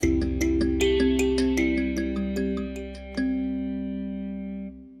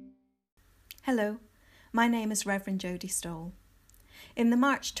My name is Reverend Jodie Stoll. In the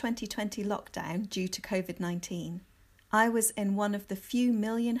March 2020 lockdown due to COVID-19, I was in one of the few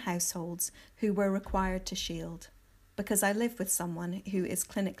million households who were required to shield, because I live with someone who is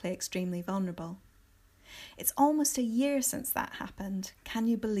clinically extremely vulnerable. It's almost a year since that happened. Can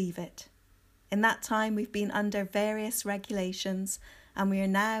you believe it? In that time, we've been under various regulations, and we are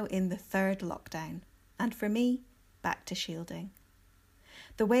now in the third lockdown. And for me, back to shielding.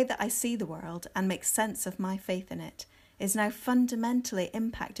 The way that I see the world and make sense of my faith in it is now fundamentally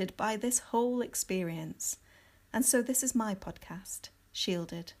impacted by this whole experience. And so this is my podcast,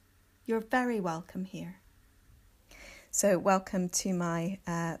 Shielded. You're very welcome here. So welcome to my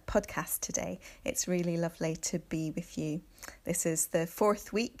podcast today. It's really lovely to be with you. This is the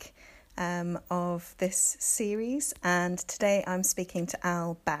fourth week of this series, and today I'm speaking to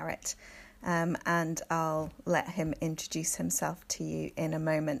Al Barrett. And I'll let him introduce himself to you in a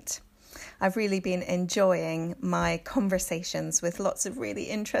moment. I've really been enjoying my conversations with lots of really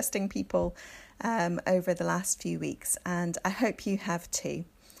interesting people over the last few weeks, and I hope you have too.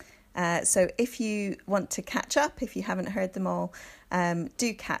 So if you want to catch up, if you haven't heard them all,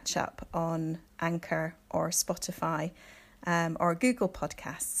 do catch up on Anchor or Spotify or Google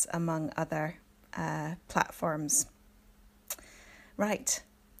Podcasts, among other platforms. Right.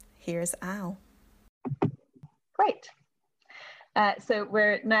 Here's Al. Great. So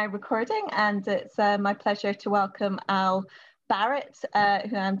we're now recording, and it's my pleasure to welcome Al Barrett,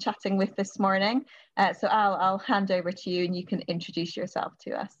 who I'm chatting with this morning. So Al, I'll hand over to you and you can introduce yourself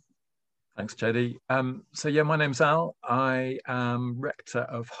to us. Thanks, Jodie. My name's Al. I am rector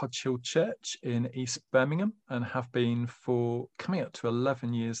of Hodge Hill Church in East Birmingham and have been for coming up to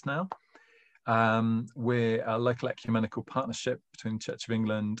 11 years now. We're a local ecumenical partnership between Church of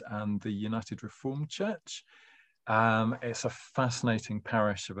England and the United Reformed Church. It's a fascinating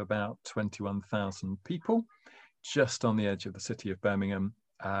parish of about 21,000 people, just on the edge of the city of Birmingham,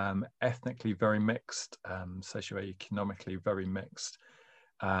 ethnically very mixed, socioeconomically very mixed.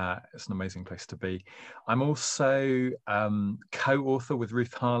 It's an amazing place to be. I'm also co-author with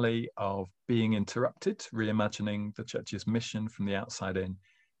Ruth Harley of Being Interrupted, Reimagining the Church's Mission from the Outside In,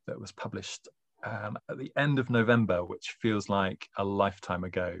 that was published at the end of November, which feels like a lifetime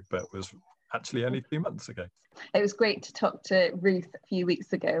ago, but was actually only 2 months ago. It was great to talk to Ruth a few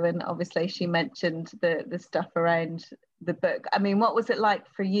weeks ago, and obviously she mentioned the stuff around the book. I mean, what was it like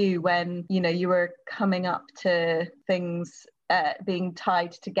for you when, you were coming up to things being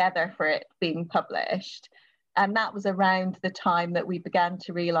tied together for it being published? And that was around the time that we began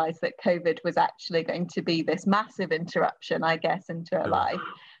to realise that COVID was actually going to be this massive interruption, I guess, into our life.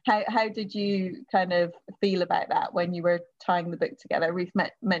 How did you kind of feel about that when you were tying the book together? Ruth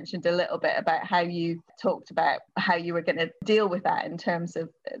mentioned a little bit about how you talked about how you were going to deal with that in terms of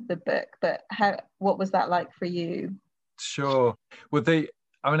the book, but what was that like for you? Sure. Well,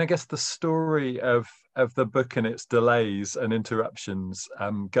 I guess the story of the book and its delays and interruptions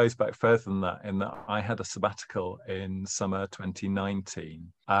goes back further than that, in that I had a sabbatical in summer 2019,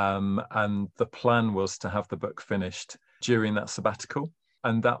 and the plan was to have the book finished during that sabbatical,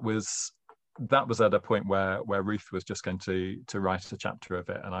 and that was at a point where Ruth was just going to write a chapter of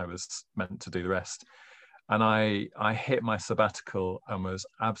it, and I was meant to do the rest. And I hit my sabbatical and was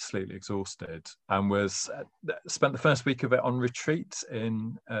absolutely exhausted, and spent the first week of it on retreat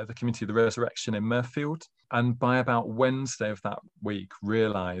in the Community of the Resurrection in Mirfield. And by about Wednesday of that week,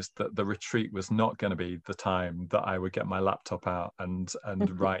 realised that the retreat was not going to be the time that I would get my laptop out and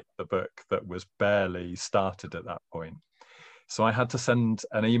write the book that was barely started at that point. So I had to send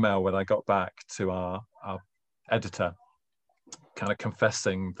an email when I got back to our editor, kind of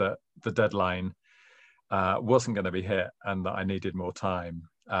confessing that the deadline wasn't going to be hit and that I needed more time.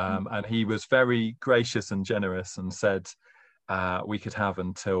 And he was very gracious and generous and said we could have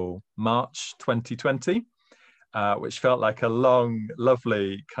until March 2020, which felt like a long,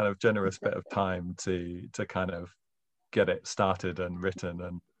 lovely, kind of generous bit of time to kind of get it started and written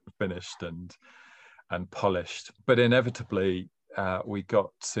and finished and polished. But inevitably, we got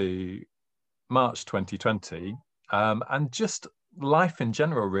to March 2020, and just life in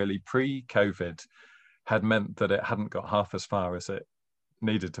general, really, pre-COVID, had meant that it hadn't got half as far as it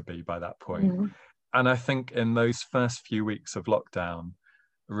needed to be by that point. Mm. And I think in those first few weeks of lockdown,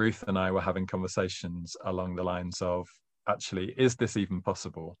 Ruth and I were having conversations along the lines of, actually, is this even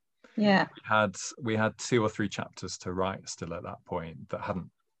possible? Yeah. We had 2 or 3 chapters to write still at that point that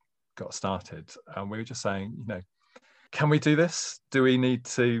hadn't got started. And we were just saying, can we do this? Do we need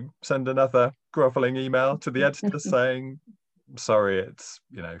to send another groveling email to the editor saying, sorry, it's,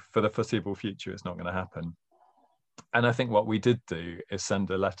 for the foreseeable future, it's not going to happen? And I think what we did do is send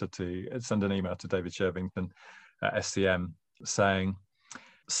an email to David Shervington at SCM saying,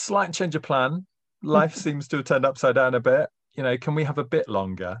 slight change of plan. Life seems to have turned upside down a bit. Can we have a bit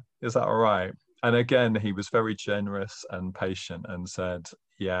longer? Is that all right? And again, he was very generous and patient and said,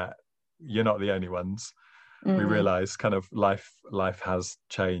 yeah, you're not the only ones. We realize kind of life has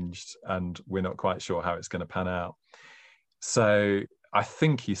changed and we're not quite sure how it's going to pan out. So I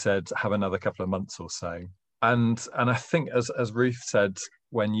think he said, have another couple of months or so. And I think as Ruth said,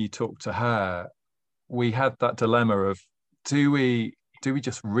 when you talked to her, we had that dilemma of, do we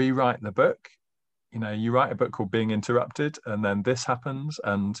just rewrite the book? You write a book called Being Interrupted, and then this happens,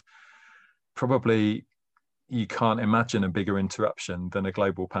 and probably you can't imagine a bigger interruption than a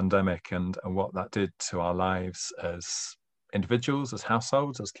global pandemic and what that did to our lives as individuals, as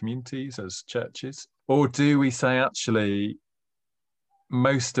households, as communities, as churches. Or do we say, actually,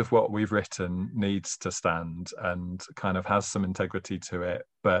 most of what we've written needs to stand and kind of has some integrity to it,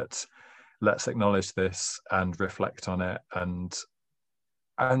 but let's acknowledge this and reflect on it and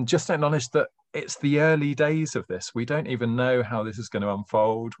just acknowledge that it's the early days of this. We don't even know how this is going to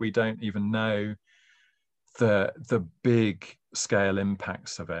unfold. We don't even know the big scale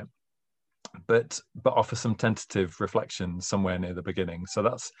impacts of it, but offer some tentative reflection somewhere near the beginning. So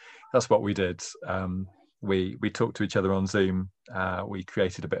that's what we did. We talked to each other on Zoom. We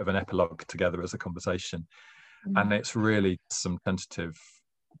created a bit of an epilogue together as a conversation, and it's really some tentative,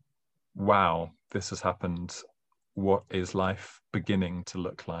 wow, this has happened. What is life beginning to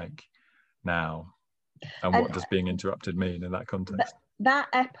look like now? And what does being interrupted mean in that context? That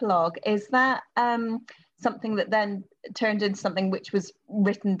epilogue, is that something that then turned into something which was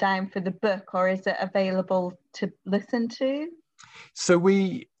written down for the book, or is it available to listen to? So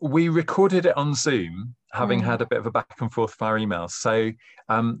we recorded it on Zoom, having had a bit of a back and forth via email. So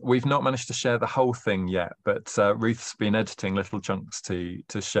we've not managed to share the whole thing yet, but Ruth's been editing little chunks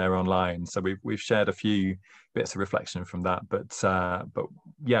to share online. So we've shared a few bits of reflection from that, but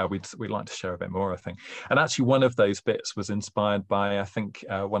yeah, we'd like to share a bit more, I think. And actually, one of those bits was inspired by, I think,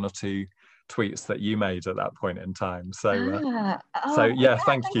 one or two tweets that you made at that point in time. So yeah,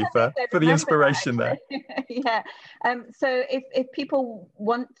 thank you for the inspiration there. Yeah. So if people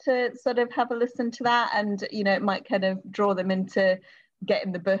want to sort of have a listen to that, and it might kind of draw them into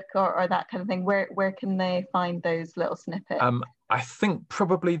getting the book or that kind of thing, where can they find those little snippets? I think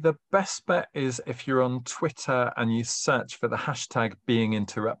probably the best bet is if you're on Twitter and you search for the hashtag Being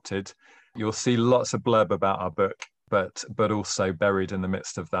Interrupted, you'll see lots of blurb about our book. But also buried in the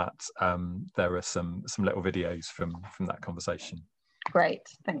midst of that, there are some little videos from that conversation. Great,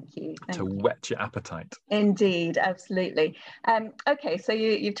 thank you. To whet your appetite. Indeed, absolutely. Okay, so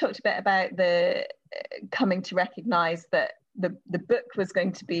you've talked a bit about the coming to recognise that the book was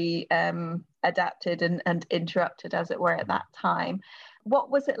going to be adapted and interrupted, as it were, at that time.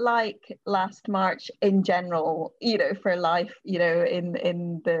 What was it like last March in general, for life,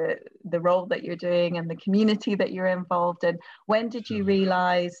 in the role that you're doing and the community that you're involved in? When did you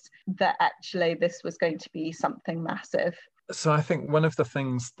realise that actually this was going to be something massive? So I think one of the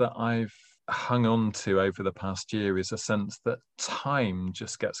things that I've hung on to over the past year is a sense that time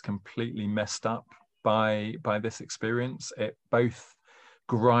just gets completely messed up by this experience. It both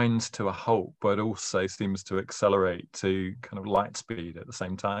grinds to a halt, but also seems to accelerate to kind of light speed at the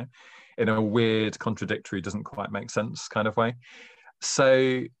same time in a weird, contradictory, doesn't quite make sense kind of way.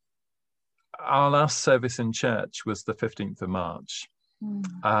 So our last service in church was the 15th of March.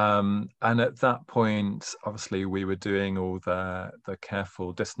 And at that point, obviously, we were doing all the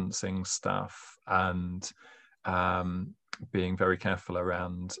careful distancing stuff and being very careful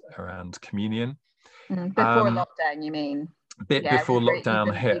around communion. Before lockdown, you mean? Before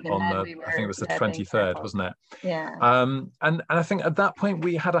lockdown hit on I think it was the 23rd, wasn't it? Yeah. And I think at that point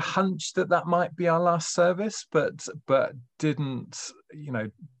we had a hunch that might be our last service, but didn't,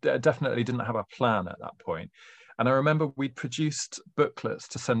 definitely didn't have a plan at that point. And I remember we'd produced booklets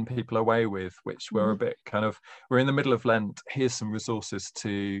to send people away with, which were a bit kind of, we're in the middle of Lent, here's some resources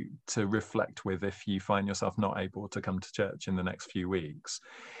to reflect with if you find yourself not able to come to church in the next few weeks.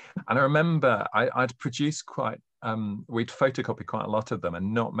 And I remember I'd produced we'd photocopied quite a lot of them,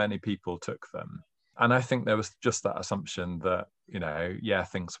 and not many people took them. And I think there was just that assumption that,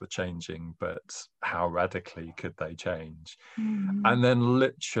 things were changing, but how radically could they change? And then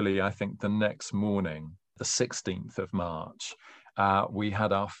literally, I think the next morning, the 16th of March, we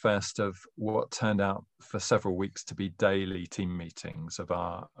had our first of what turned out for several weeks to be daily team meetings of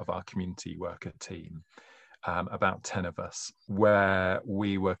our community worker team, about 10 of us, where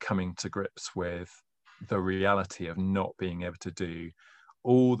we were coming to grips with the reality of not being able to do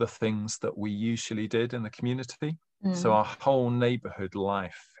all the things that we usually did in the community. So our whole neighborhood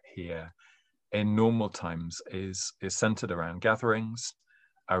life here in normal times is centered around gatherings,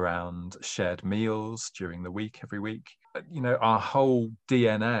 around shared meals during the week, every week. You know, our whole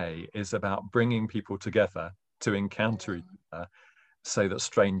DNA is about bringing people together to encounter each other so that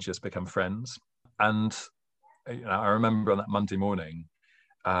strangers become friends. And you know, I remember on that Monday morning,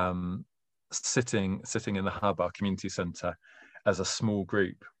 sitting in the hub, our community centre, as a small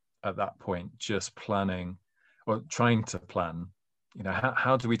group at that point, just planning or trying to plan, you know,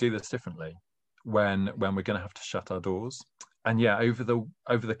 how do we do this differently when we're going to have to shut our doors? And yeah, over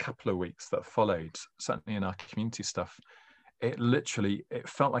the couple of weeks that followed, certainly in our community stuff, it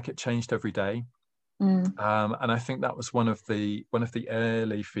felt like it changed every day. And I think that was one of the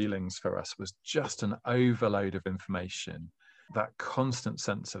early feelings for us, was just an overload of information, that constant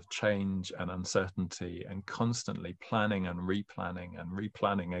sense of change and uncertainty, and constantly planning and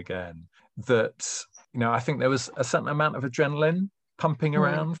replanning again. That, you know, I think there was a certain amount of adrenaline pumping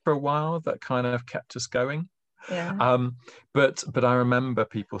around for a while that kind of kept us going. Yeah. But I remember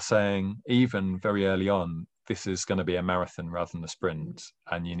people saying, even very early on, this is going to be a marathon rather than a sprint,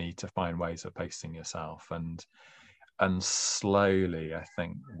 and you need to find ways of pacing yourself. And slowly, I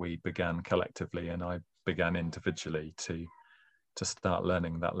think we began collectively, and I began individually to start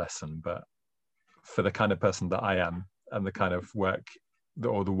learning that lesson. But for the kind of person that I am, and the kind of work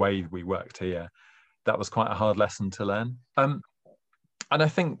or the way we worked here, that was quite a hard lesson to learn. And I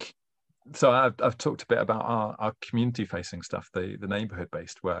think, so I've talked a bit about our community-facing stuff, the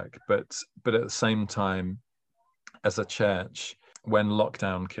neighbourhood-based work, but at the same time, as a church, when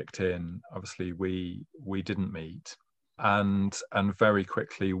lockdown kicked in, obviously we didn't meet, and very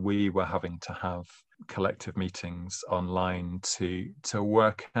quickly we were having to have collective meetings online to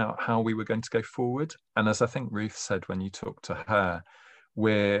work out how we were going to go forward. And as I think Ruth said when you talked to her,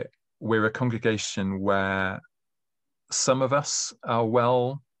 we're a congregation where some of us are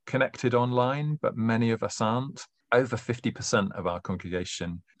well connected online, but many of us aren't. Over 50% of our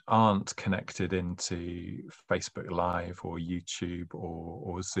congregation aren't connected into Facebook Live or YouTube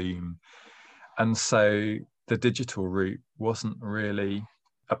or Zoom. And so the digital route wasn't really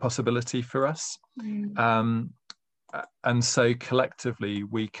a possibility for us. And so collectively,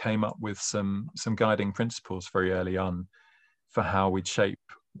 we came up with some guiding principles very early on for how we'd shape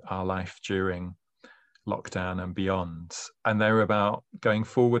our life during lockdown and beyond. And they were about going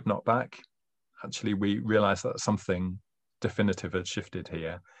forward, not back. Actually, we realized that something definitive had shifted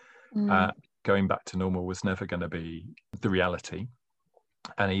here. Going back to normal was never going to be the reality,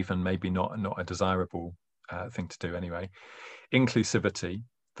 and even maybe not a desirable thing to do anyway. Inclusivity,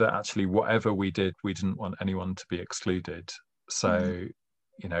 that actually whatever we did, we didn't want anyone to be excluded. So,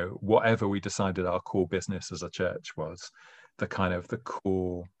 you know, whatever we decided our core business as a church was, the kind of the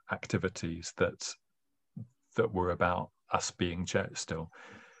core activities that were about us being church still,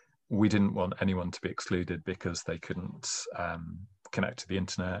 we didn't want anyone to be excluded because they couldn't connect to the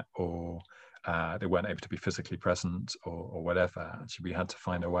internet, or they weren't able to be physically present, or whatever. Actually, we had to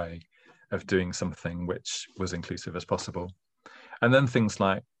find a way of doing something which was inclusive as possible. And then things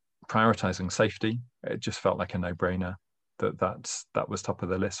like prioritizing safety, it just felt like a no-brainer that was top of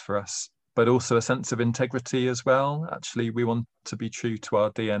the list for us. But also a sense of integrity as well. Actually, we want to be true to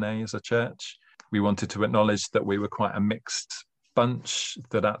our DNA as a church. We wanted to acknowledge that we were quite a mixed bunch,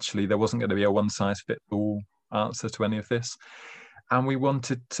 that actually there wasn't going to be a one-size-fits-all answer to any of this. And we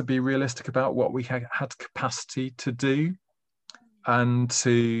wanted to be realistic about what we had capacity to do, and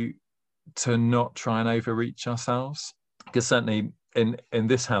to not try and overreach ourselves. Because certainly in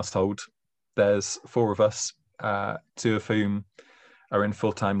this household, there's 4 of us, 2 of whom are in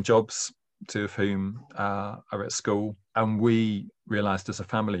full-time jobs, 2 of whom are at school. And we realized as a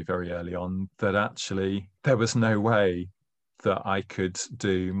family very early on that actually there was no way that I could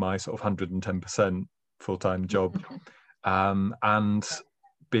do my sort of 110% full-time job and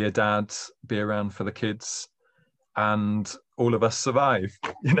be a dad, be around for the kids, and all of us survive,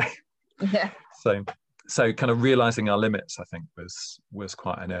 you know. Yeah. So kind of realizing our limits, I think, was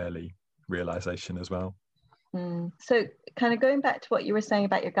quite an early realization as well. So kind of going back to what you were saying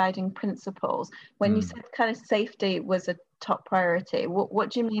about your guiding principles, when you said kind of safety was a top priority, what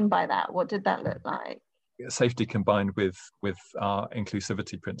do you mean by that? What did that look like? Safety combined with our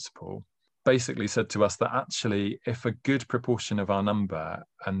inclusivity principle basically said to us that actually if a good proportion of our number,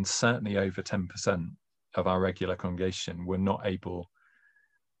 and certainly over 10% of our regular congregation, were not able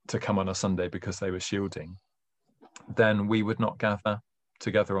to come on a Sunday because they were shielding, then we would not gather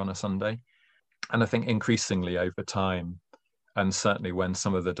together on a Sunday. And I think increasingly over time, and certainly when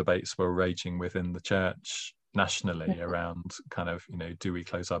some of the debates were raging within the church nationally around kind of, do we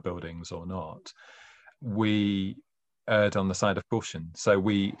close our buildings or not, we erred on the side of caution. So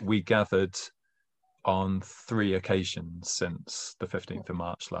we gathered on 3 occasions since the 15th of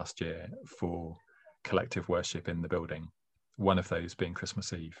March last year for collective worship in the building, one of those being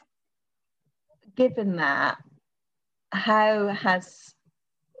Christmas Eve. Given that, how has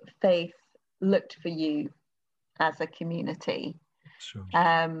faith looked for you as a community? Sure.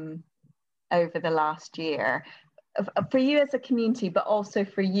 Over the last year, for you as a community, but also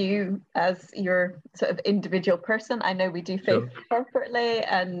for you as your sort of individual person? I know we do faith corporately,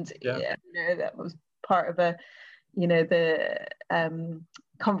 and that was part of the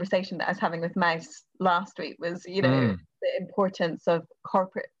conversation that I was having with Mouse last week was the importance of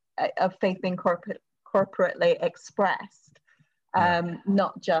faith being corporately expressed,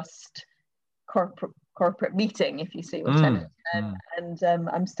 not just corporate meeting, if you see what I mean. And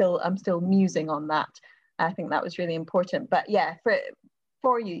I'm still musing on that. I think that was really important. But yeah,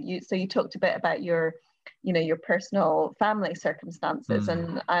 for you, so you talked a bit about your personal family circumstances,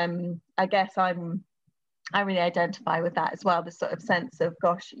 and I guess I really identify with that as well. The sort of sense of,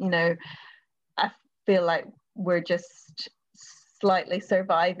 gosh, I feel like we're just slightly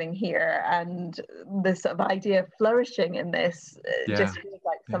surviving here, and the sort of idea of flourishing in this just feels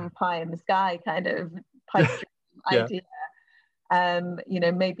like some pie in the sky kind of pipe dream idea.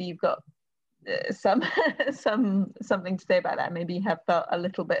 Maybe you've got something to say about that. Maybe you have felt a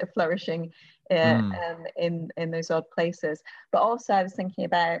little bit of flourishing in those odd places. But also I was thinking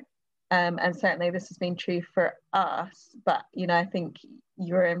about, and certainly this has been true for us, but I think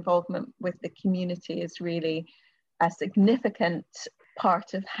your involvement with the community is really a significant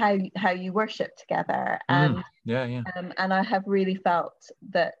part of how you worship together. And and I have really felt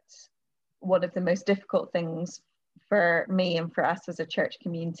that one of the most difficult things for me and for us as a church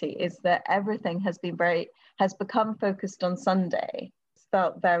community is that everything has become focused on Sunday. It's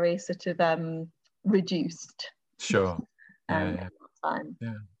felt very sort of reduced. Sure. Time.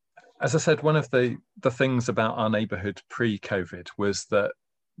 Yeah. As I said, one of the things about our neighbourhood pre-COVID was that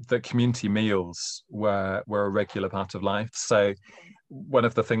community meals were a regular part of life. So one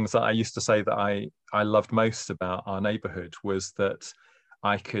of the things that I used to say that I loved most about our neighbourhood was that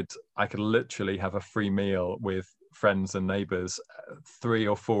I could literally have a free meal with friends and neighbours 3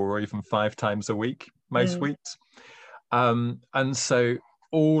 or 4 or even 5 times a week, most weeks. And so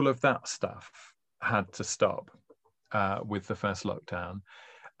all of that stuff had to stop with the first lockdown.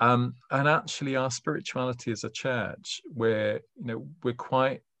 And actually our spirituality as a church, we're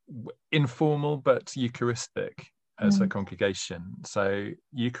quite informal but Eucharistic as a congregation. So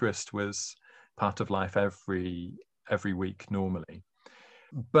Eucharist was part of life every week normally.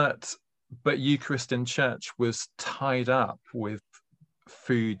 But Eucharist in church was tied up with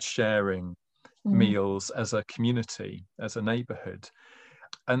food sharing, meals as a community, as a neighbourhood.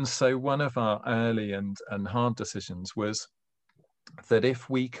 And so one of our early and hard decisions was that if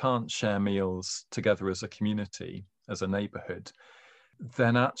we can't share meals together as a community, as a neighbourhood,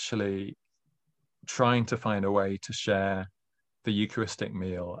 then actually trying to find a way to share the Eucharistic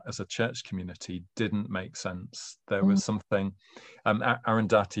meal as a church community didn't make sense. There was something,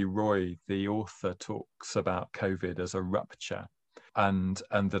 Arundhati Roy, the author, talks about COVID as a rupture, and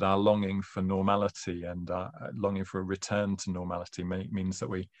that our longing for normality and our longing for a return to normality means that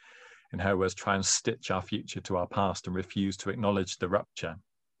we, in her words, try and stitch our future to our past and refuse to acknowledge the rupture.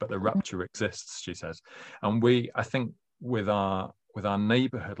 But the rupture exists, she says. And I think with our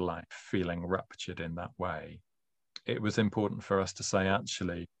neighbourhood life feeling ruptured in that way, it was important for us to say,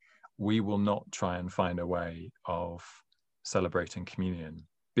 actually, we will not try and find a way of celebrating communion,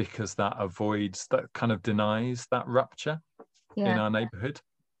 because that kind of denies that rupture in our neighbourhood.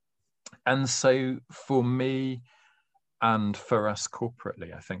 And so for me and for us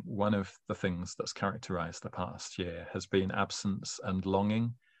corporately, I think one of the things that's characterised the past year has been absence and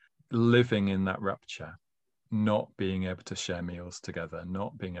longing, living in that rupture, not being able to share meals together,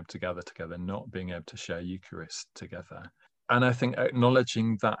 not being able to gather together, not being able to share Eucharist together. And I think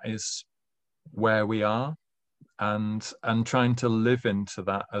acknowledging that is where we are, and trying to live into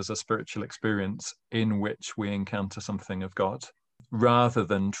that as a spiritual experience in which we encounter something of God, rather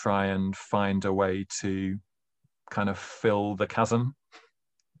than try and find a way to kind of fill the chasm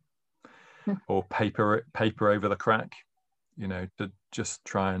or paper over the crack, to just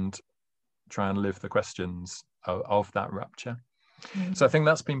try and live the questions of that rupture. So I think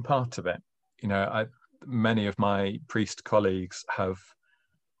that's been part of it. Many of my priest colleagues have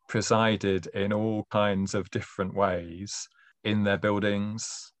presided in all kinds of different ways in their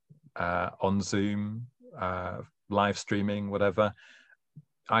buildings, on Zoom, live streaming, whatever.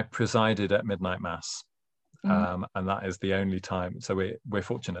 I presided at midnight mass, and that is the only time. So we're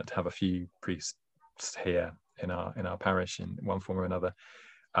fortunate to have a few priests here in our parish in one form or another.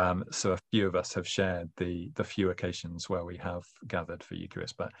 So a few of us have shared the few occasions where we have gathered for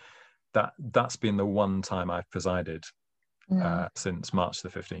Eucharist, but that's been the one time I've presided since March the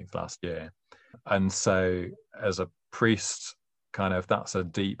 15th last year. And so as a priest, kind of, that's a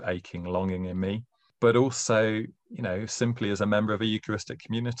deep aching longing in me, but also, simply as a member of a Eucharistic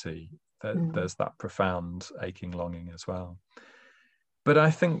community, there's that profound aching longing as well. But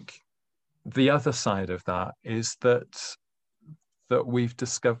I think the other side of that is that we've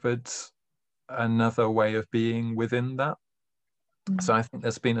discovered another way of being within that. So I think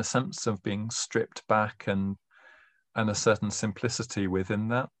there's been a sense of being stripped back and a certain simplicity within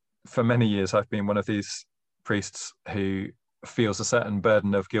that. For many years, I've been one of these priests who feels a certain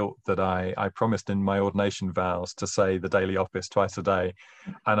burden of guilt that I promised in my ordination vows to say the daily office twice a day,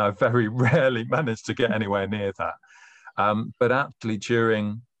 and I very rarely managed to get anywhere near that. But actually,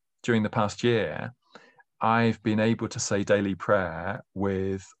 during the past year, I've been able to say daily prayer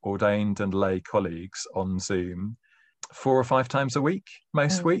with ordained and lay colleagues on Zoom 4 or 5 times a week,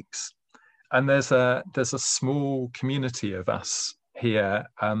 most weeks. And there's a small community of us here,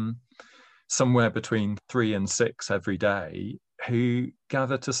 somewhere between 3 and 6 every day, who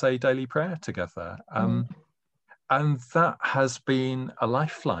gather to say daily prayer together. And that has been a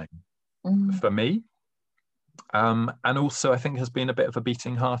lifeline for me. And also, I think, has been a bit of a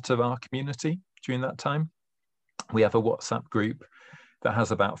beating heart of our community during that time. We have a WhatsApp group that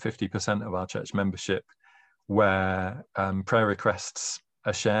has about 50% of our church membership, where prayer requests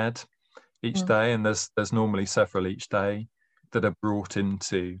are shared each day, and there's normally several each day that are brought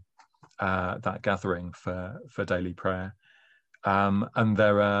into that gathering for daily prayer. And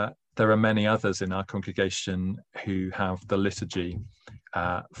there are many others in our congregation who have the liturgy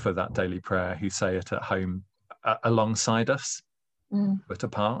for that daily prayer, who say it at home alongside us, but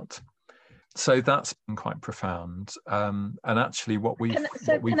apart. So that's been quite profound. And actually,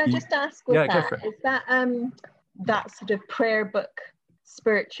 can I just ask with that? Is that that sort of prayer book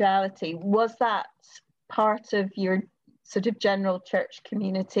spirituality, was that part of your sort of general church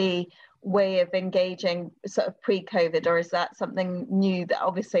community way of engaging sort of pre-COVID, or is that something new? That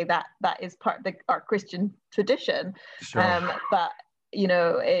obviously that is part of our Christian tradition, sure. But in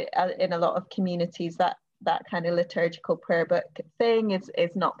a lot of communities that kind of liturgical prayer book thing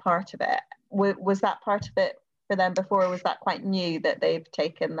is not part of it. Was that part of it for them before, or was that quite new that they've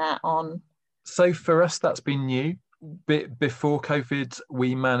taken that on? So for us, that's been new. Before COVID,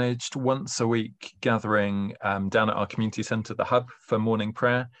 we managed once a week gathering down at our community centre, the Hub, for morning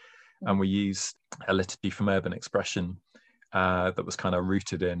prayer. And we used a liturgy from Urban Expression that was kind of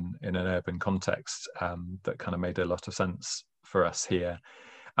rooted in an urban context that kind of made a lot of sense for us here.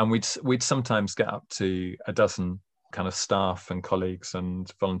 And we'd sometimes get up to a dozen kind of staff and colleagues and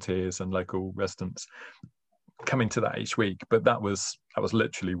volunteers and local residents coming to that each week, but that was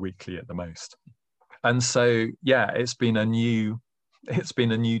literally weekly at the most. And so it's been a new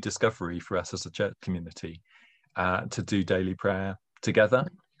discovery for us as a church community to do daily prayer together,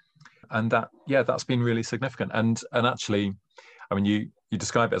 and that's been really significant. And actually, I mean, you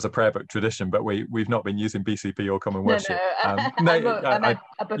describe it as a prayer book tradition, but we've not been using BCP or Common Worship. I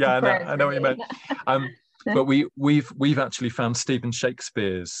know what you meant. But we've actually found Stephen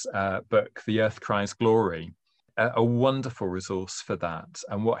Shakespeare's book, The Earth Cries Glory, a wonderful resource for that.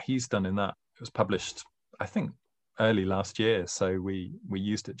 And what he's done in that, it was published, I think, early last year, so we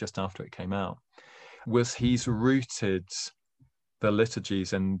used it just after it came out, was he's rooted the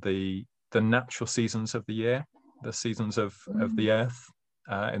liturgies in the natural seasons of the year, the seasons of the earth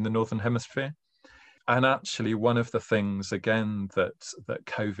in the Northern Hemisphere. And actually, one of the things, again, that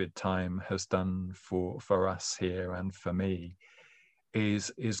COVID time has done for us here and for me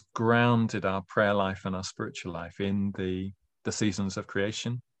is grounded our prayer life and our spiritual life in the seasons of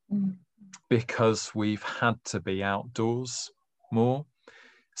creation, because we've had to be outdoors more.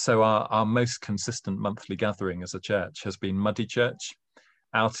 So our most consistent monthly gathering as a church has been Muddy Church,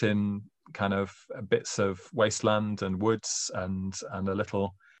 out in kind of bits of wasteland and woods and a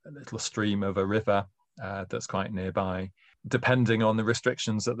little stream of a river that's quite nearby. Depending on the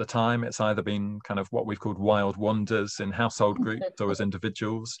restrictions at the time, it's either been kind of what we've called wild wanders in household groups or as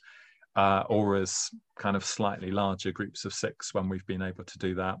individuals, or as kind of slightly larger groups of 6 when we've been able to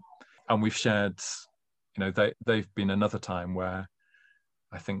do that. And we've shared, they've been another time where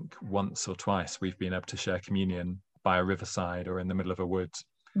I think once or twice we've been able to share communion by a riverside or in the middle of a wood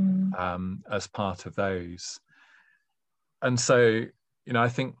as part of those. And so, I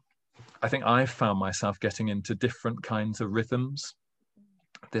think I've found myself getting into different kinds of rhythms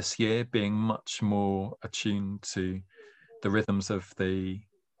this year, being much more attuned to the rhythms of the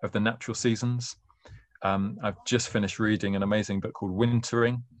natural seasons. I've just finished reading an amazing book called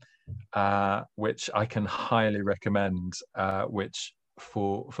Wintering, which I can highly recommend, which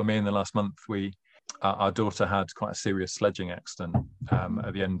for me in the last month, our daughter had quite a serious sledging accident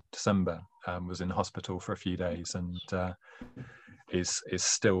at the end of December, was in hospital for a few days, and is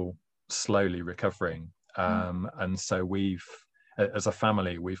still slowly recovering. And so as a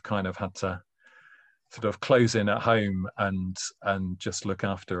family, we've kind of had to sort of close in at home and just look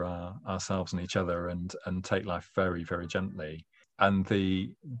after ourselves and each other and take life very, very gently. And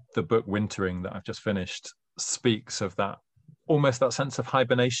the book Wintering that I've just finished speaks of that, almost that sense of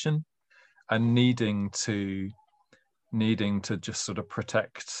hibernation and needing to just sort of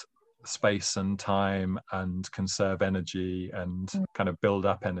protect space and time and conserve energy and kind of build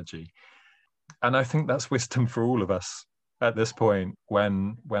up energy. And I think that's wisdom for all of us at this point,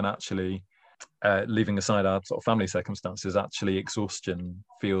 when actually leaving aside our sort of family circumstances, actually exhaustion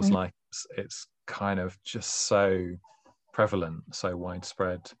feels like it's kind of just so prevalent, so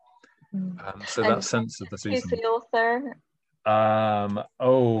widespread. So that sense of the season. Who's the author?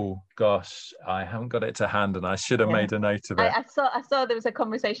 Oh gosh, I haven't got it to hand, and I should have made a note of it. I saw there was a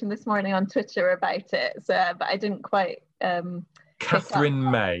conversation this morning on Twitter about it, so but I didn't quite.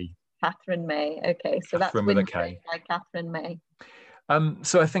 Catherine May. Catherine May. Okay, so Catherine that's with a K. By Catherine May.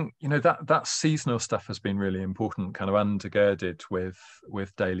 So I think that seasonal stuff has been really important, kind of undergirded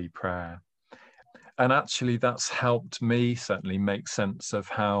with daily prayer, and actually that's helped me certainly make sense of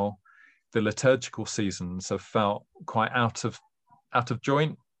how the liturgical seasons have felt quite out of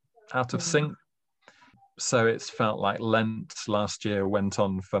joint, out of sync. So it's felt like Lent last year went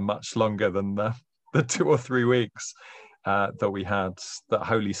on for much longer than the 2 or 3 weeks that we had. That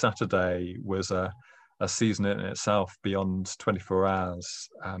Holy Saturday was a season in itself beyond 24 hours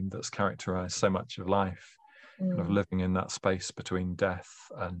that's characterized so much of life, kind of living in that space between death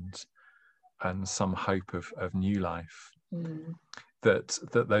and some hope of new life. That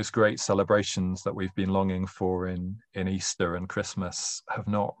those great celebrations that we've been longing for in Easter and Christmas have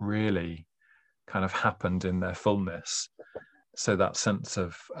not really kind of happened in their fullness. So that sense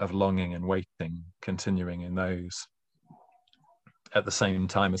of longing and waiting continuing in those, at the same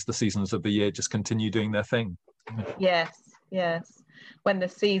time as the seasons of the year just continue doing their thing. Yes. When the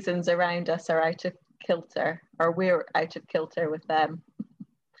seasons around us are out of kilter, or we're out of kilter with them.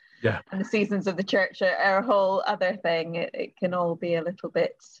 Yeah. And the seasons of the church are a whole other thing. It can all be a little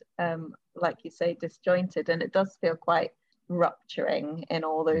bit, like you say, disjointed, and it does feel quite rupturing in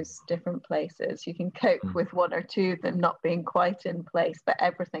all those different places. You can cope with one or two of them not being quite in place, but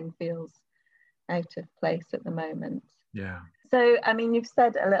everything feels out of place at the moment. Yeah. So, I mean, you've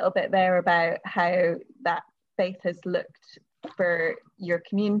said a little bit there about how that faith has looked for your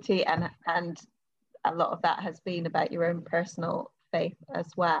community, and a lot of that has been about your own personal faith as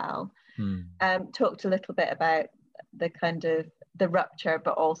well. Talked a little bit about the kind of the rupture,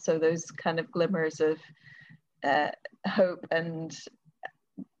 but also those kind of glimmers of hope and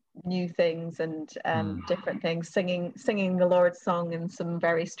new things and different things, singing the Lord's song in some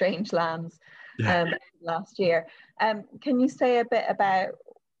very strange lands last year. Can you say a bit about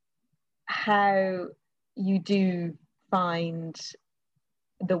how you do find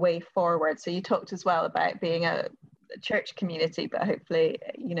the way forward? So you talked as well about being a church community, but hopefully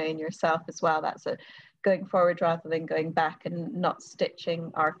in yourself as well, that's a going forward rather than going back, and not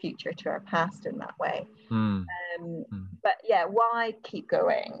stitching our future to our past in that way. But yeah, why keep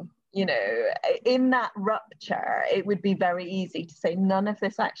going? In that rupture, it would be very easy to say none of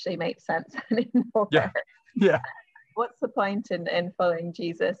this actually makes sense anymore. Yeah. What's the point in following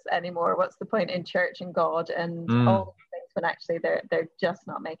Jesus anymore? What's the point in church and God and all these things, when actually they're just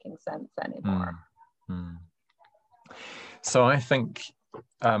not making sense anymore? So I think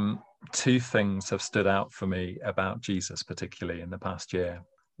 2 things have stood out for me about Jesus, particularly in the past year.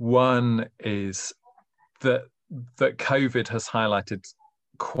 One is that COVID has highlighted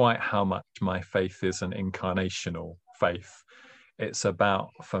quite how much my faith is an incarnational faith. It's about,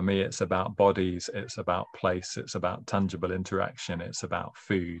 for me, it's about bodies, it's about place, it's about tangible interaction, it's about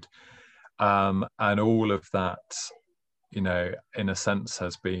food. And all of that, in a sense,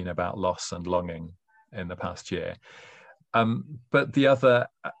 has been about loss and longing in the past year. But the other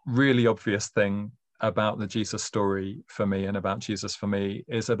really obvious thing about the Jesus story for me, and about Jesus for me,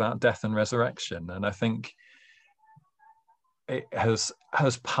 is about death and resurrection. And I think it has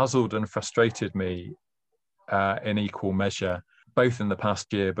puzzled and frustrated me in equal measure, both in the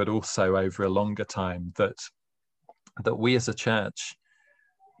past year, but also over a longer time, that we as a church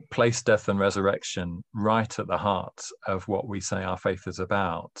place death and resurrection right at the heart of what we say our faith is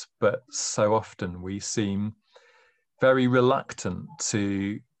about, but so often we seem very reluctant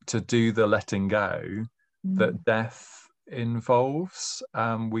to do the letting go that death involves.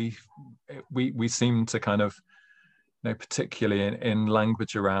 We seem to kind of, particularly in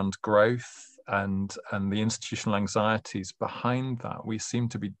language around growth and the institutional anxieties behind that, we seem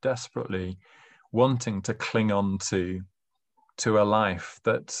to be desperately wanting to cling on to a life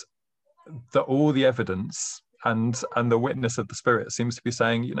that all the evidence and the witness of the Spirit seems to be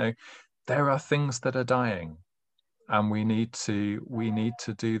saying, there are things that are dying, and we need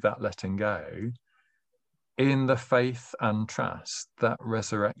to do that letting go in the faith and trust that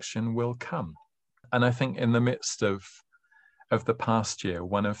resurrection will come. And I think in the midst of the past year,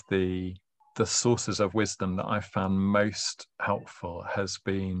 one of the sources of wisdom that I've found most helpful has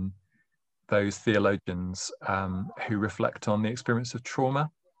been those theologians who reflect on the experience of trauma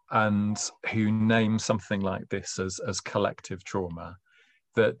and who name something like this as collective trauma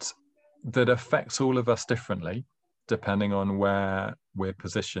that affects all of us differently, depending on where we're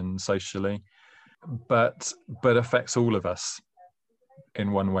positioned socially, but affects all of us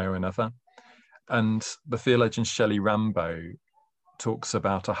in one way or another. And the theologian Shelley Rambo talks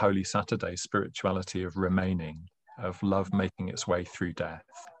about a Holy Saturday spirituality of remaining, of love making its way through death,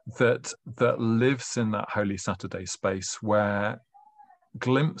 that lives in that Holy Saturday space where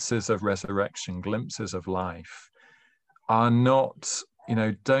glimpses of resurrection, glimpses of life are not,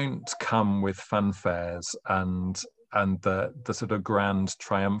 don't come with fanfares and the sort of grand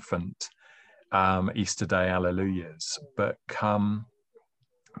triumphant Easter Day alleluias, but come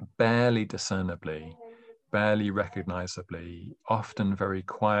barely discernibly, barely recognizably, often very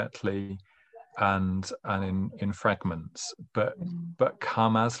quietly and in fragments, but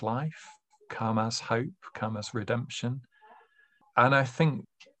come as life, come as hope, come as redemption. And I think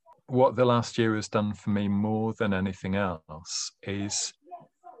what the last year has done for me more than anything else is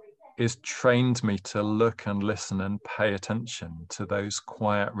trained me to look and listen and pay attention to those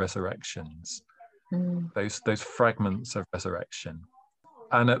quiet resurrections, those fragments of resurrection,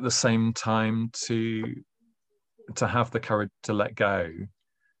 and at the same time to have the courage to let go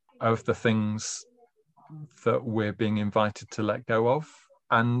of the things that we're being invited to let go of.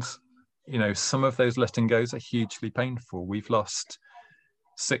 And some of those letting goes are hugely painful. We've lost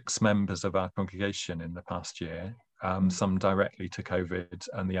 6 members of our congregation in the past year, some directly to COVID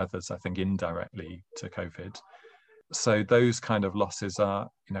and the others, I think, indirectly to COVID. So those kind of losses are,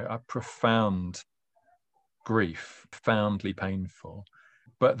 a profound grief, profoundly painful.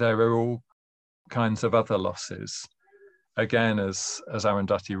 But there are all kinds of other losses, again, as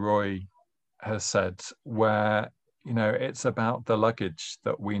Arundhati Roy has said, where it's about the luggage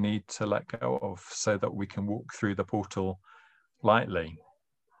that we need to let go of so that we can walk through the portal lightly,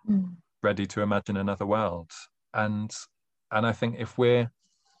 ready to imagine another world. And I think if we're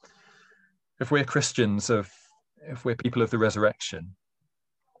Christians, if we're people of the resurrection,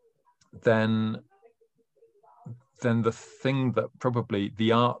 then the thing that probably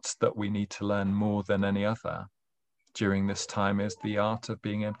the art that we need to learn more than any other during this time is the art of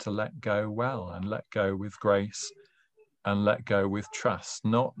being able to let go well, and let go with grace, and let go with trust,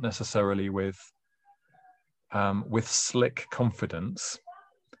 not necessarily with slick confidence,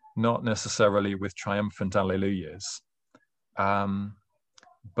 not necessarily with triumphant alleluias,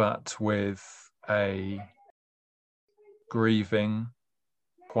 but with a grieving,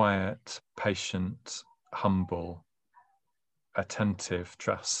 quiet, patient, humble, attentive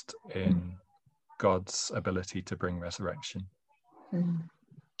trust in God's ability to bring resurrection.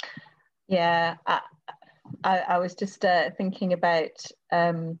 Yeah, I was just thinking about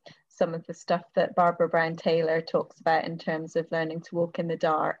some of the stuff that Barbara Brown Taylor talks about in terms of learning to walk in the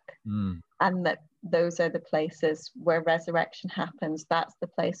dark, and that those are the places where resurrection happens. That's the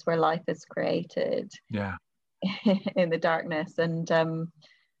place where life is created. Yeah. In the darkness. And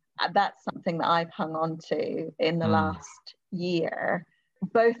that's something that I've hung on to in the last year,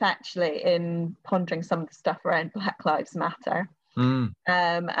 both actually in pondering some of the stuff around Black Lives Matter,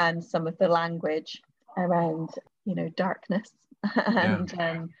 and some of the language around, darkness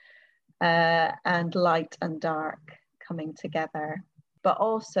and light and dark coming together. But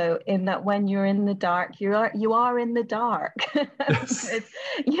also in that when you're in the dark, you are in the dark. Yes. It's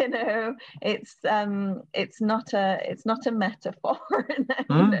not a metaphor.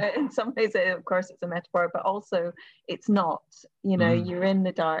 In some ways, of course, it's a metaphor, but also it's not. You're in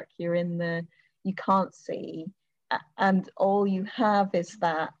the dark. You can't see, and all you have is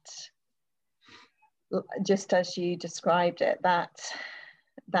that. Just as you described it, that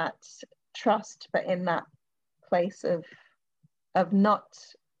trust, but in that place of not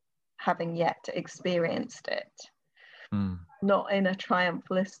having yet experienced it, not in a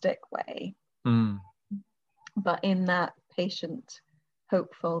triumphalistic way, but in that patient,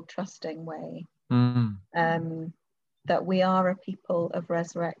 hopeful, trusting way, that we are a people of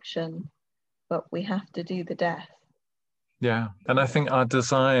resurrection, but we have to do the death. Yeah, and I think our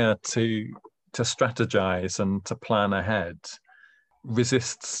desire to strategize and to plan ahead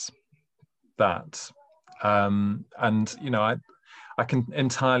resists that. And, you know, I can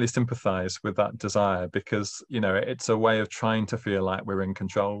entirely sympathize with that desire, because, you know, it's a way of trying to feel like we're in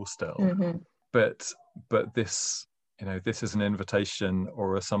control still. But this, you know, this is an invitation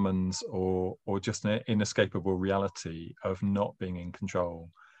or a summons or just an inescapable reality of not being in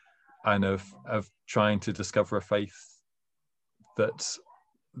control, and of trying to discover a faith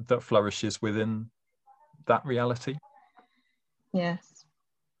that flourishes within that reality. Yes.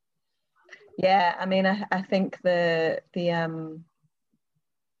 Yeah, I mean, I think the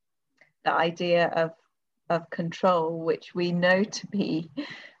idea of control, which we know to be,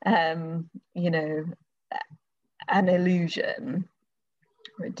 you know, an illusion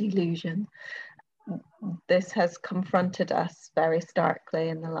or a delusion, this has confronted us very starkly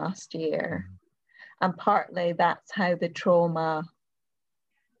in the last year. And partly that's how the trauma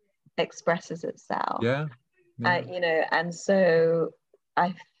expresses itself. Yeah. You know, and so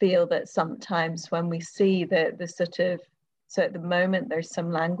I feel that sometimes when we see the sort of, so at the moment there's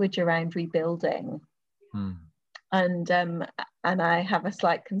some language around rebuilding, and I have a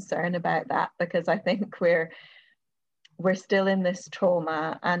slight concern about that, because I think we're still in this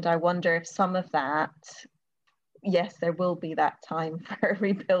trauma, and I wonder if some of that, yes, there will be that time for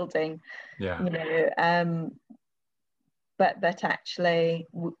rebuilding, you know, but that actually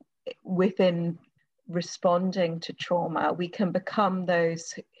within responding to trauma, we can become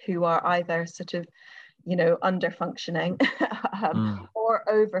those who are either sort of, you know, under functioning or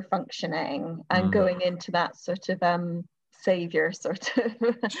over functioning, and going into that sort of savior sort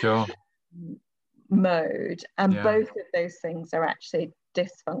of mode, and both of those things are actually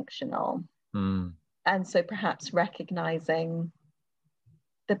dysfunctional. And so perhaps recognizing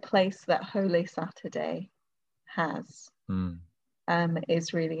the place that Holy Saturday has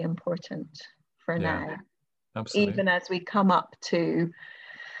is really important for now. Absolutely. Even as we come up to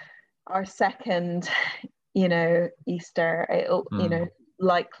our second, you know, Easter, it'll, you know,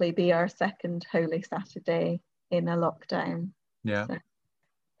 likely be our second Holy Saturday in a lockdown. Yeah. So,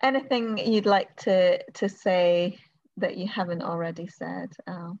 anything you'd like to say that you haven't already said,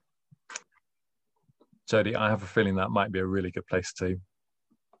 Al? Jodie, I have a feeling that might be a really good place to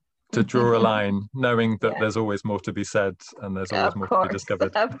draw a line, knowing that there's always more to be said, and there's always more to be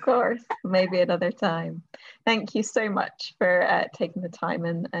discovered. Of course, maybe another time. Thank you so much for taking the time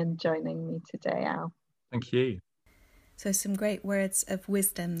and joining me today, Al. Thank you. So some great words of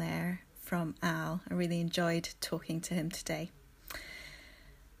wisdom there from Al. I really enjoyed talking to him today.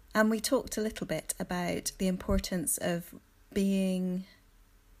 And we talked a little bit about the importance of being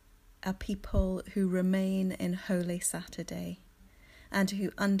a people who remain in Holy Saturday, and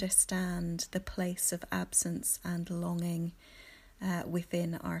who understand the place of absence and longing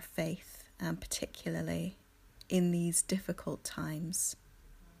within our faith, and particularly in these difficult times.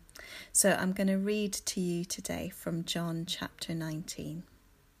 So I'm going to read to you today from John chapter 19.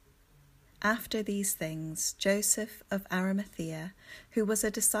 After these things, Joseph of Arimathea, who was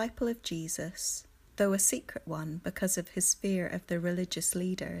a disciple of Jesus, though a secret one because of his fear of the religious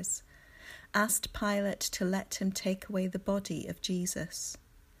leaders, asked Pilate to let him take away the body of Jesus.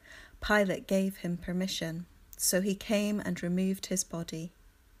 Pilate gave him permission, so he came and removed his body.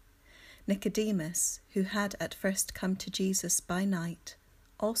 Nicodemus, who had at first come to Jesus by night,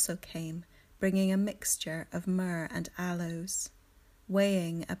 also came, bringing a mixture of myrrh and aloes,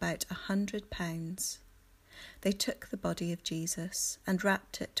 weighing about 100 pounds. They took the body of Jesus and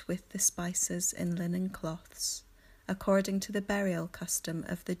wrapped it with the spices in linen cloths, according to the burial custom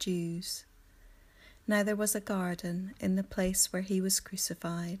of the Jews. Now there was a garden in the place where he was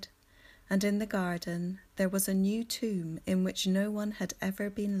crucified, and in the garden there was a new tomb in which no one had ever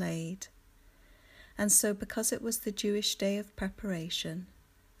been laid. And so, because it was the Jewish day of preparation,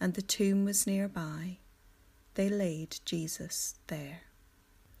 and the tomb was nearby, they laid Jesus there.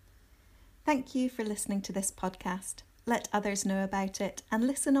 Thank you for listening to this podcast. Let others know about it, and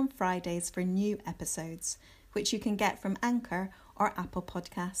listen on Fridays for new episodes, which you can get from Anchor or Apple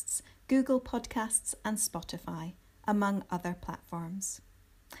Podcasts, Google Podcasts and Spotify, among other platforms.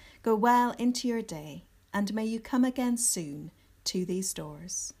 Go well into your day, and may you come again soon to these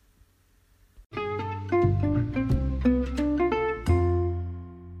doors.